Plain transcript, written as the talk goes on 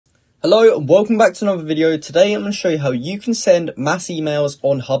Hello and welcome back to another video. Today I'm going to show you how you can send mass emails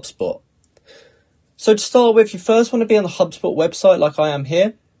on Hubspot. So to start with, you first want to be on the Hubspot website like I am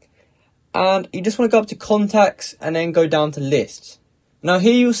here. And you just want to go up to contacts and then go down to lists. Now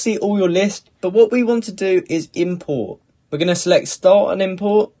here you'll see all your lists, but what we want to do is import. We're going to select start and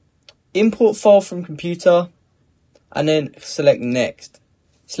import file from computer, and then select next.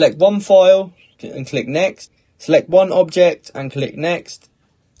 Select one file and click next. Select one object and click next.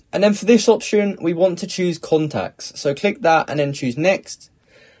 And then for this option, we want to choose contacts. So click that and then choose next.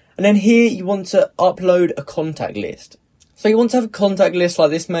 And then here you want to upload a contact list. So you want to have a contact list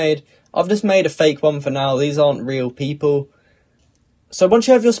like this made. I've just made a fake one for now. These aren't real people. So once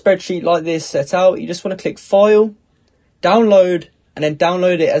you have your spreadsheet like this set out, you just want to click File, Download, and then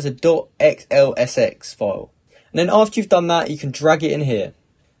download it as a .xlsx file. And then after you've done that, you can drag it in here.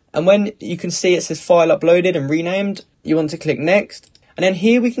 And when you can see it says file uploaded and renamed, you want to click Next. And then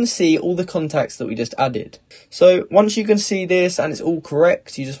here we can see all the contacts that we just added. So once you can see this and it's all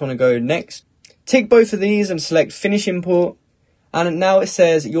correct, you just want to go next. Tick both of these and select finish import. And now it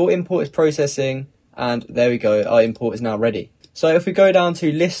says your import is processing, and there we go, our import is now ready. So if we go down to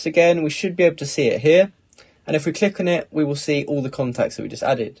lists again, we should be able to see it here. And if we click on it, we will see all the contacts that we just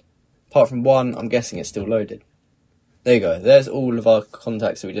added. Apart from one, I'm guessing it's still loaded. There you go, there's all of our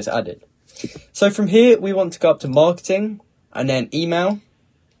contacts that we just added. So from here, we want to go up to marketing, and then email.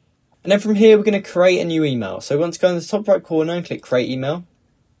 And then from here, we're going to create a new email. So we want to go in the top right corner and click create email.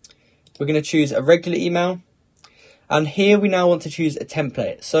 We're going to choose a regular email. And here we now want to choose a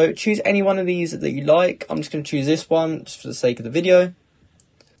template. So choose any one of these that you like. I'm just going to choose this one just for the sake of the video.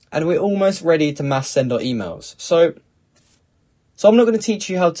 And we're almost ready to mass send our emails. So I'm not going to teach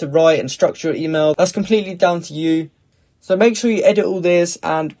you how to write and structure your email. That's completely down to you. So make sure you edit all this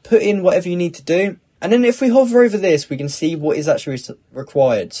and put in whatever you need to do. And then if we hover over this, we can see what is actually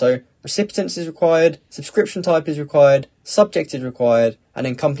required. So recipients is required, subscription type is required, subject is required, and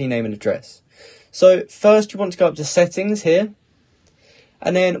then company name and address. So first you want to go up to settings here.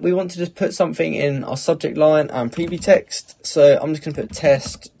 And then we want to just put something in our subject line and preview text. So I'm just going to put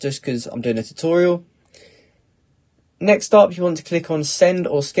test just because I'm doing a tutorial. Next up, you want to click on send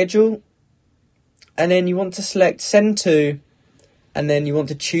or schedule. And then you want to select send to, and then you want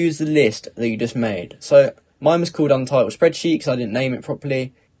to choose the list that you just made. So mine was called Untitled Spreadsheet because I didn't name it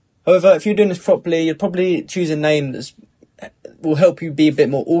properly. However, if you're doing this properly, you'd probably choose a name that will help you be a bit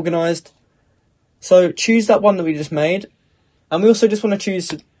more organised. So choose that one that we just made. And we also just want to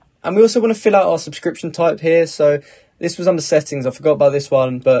choose, and we also want to fill out our subscription type here. So this was under settings, I forgot about this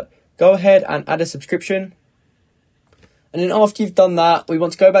one, but go ahead and add a subscription. And then after you've done that, we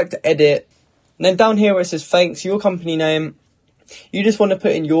want to go back to edit. And then down here where it says thanks, your company name, you just want to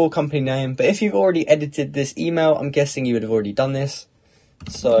put in your company name. But if you've already edited this email, I'm guessing you would have already done this.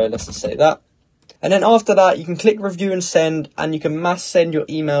 So let's just say that. And then after that, you can click review and send, and you can mass send your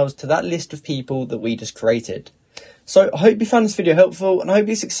emails to that list of people that we just created. So I hope you found this video helpful, and I hope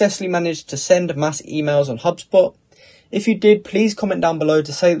you successfully managed to send mass emails on HubSpot. If you did, please comment down below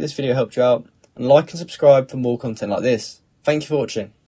to say that this video helped you out, and like and subscribe for more content like this. Thank you for watching.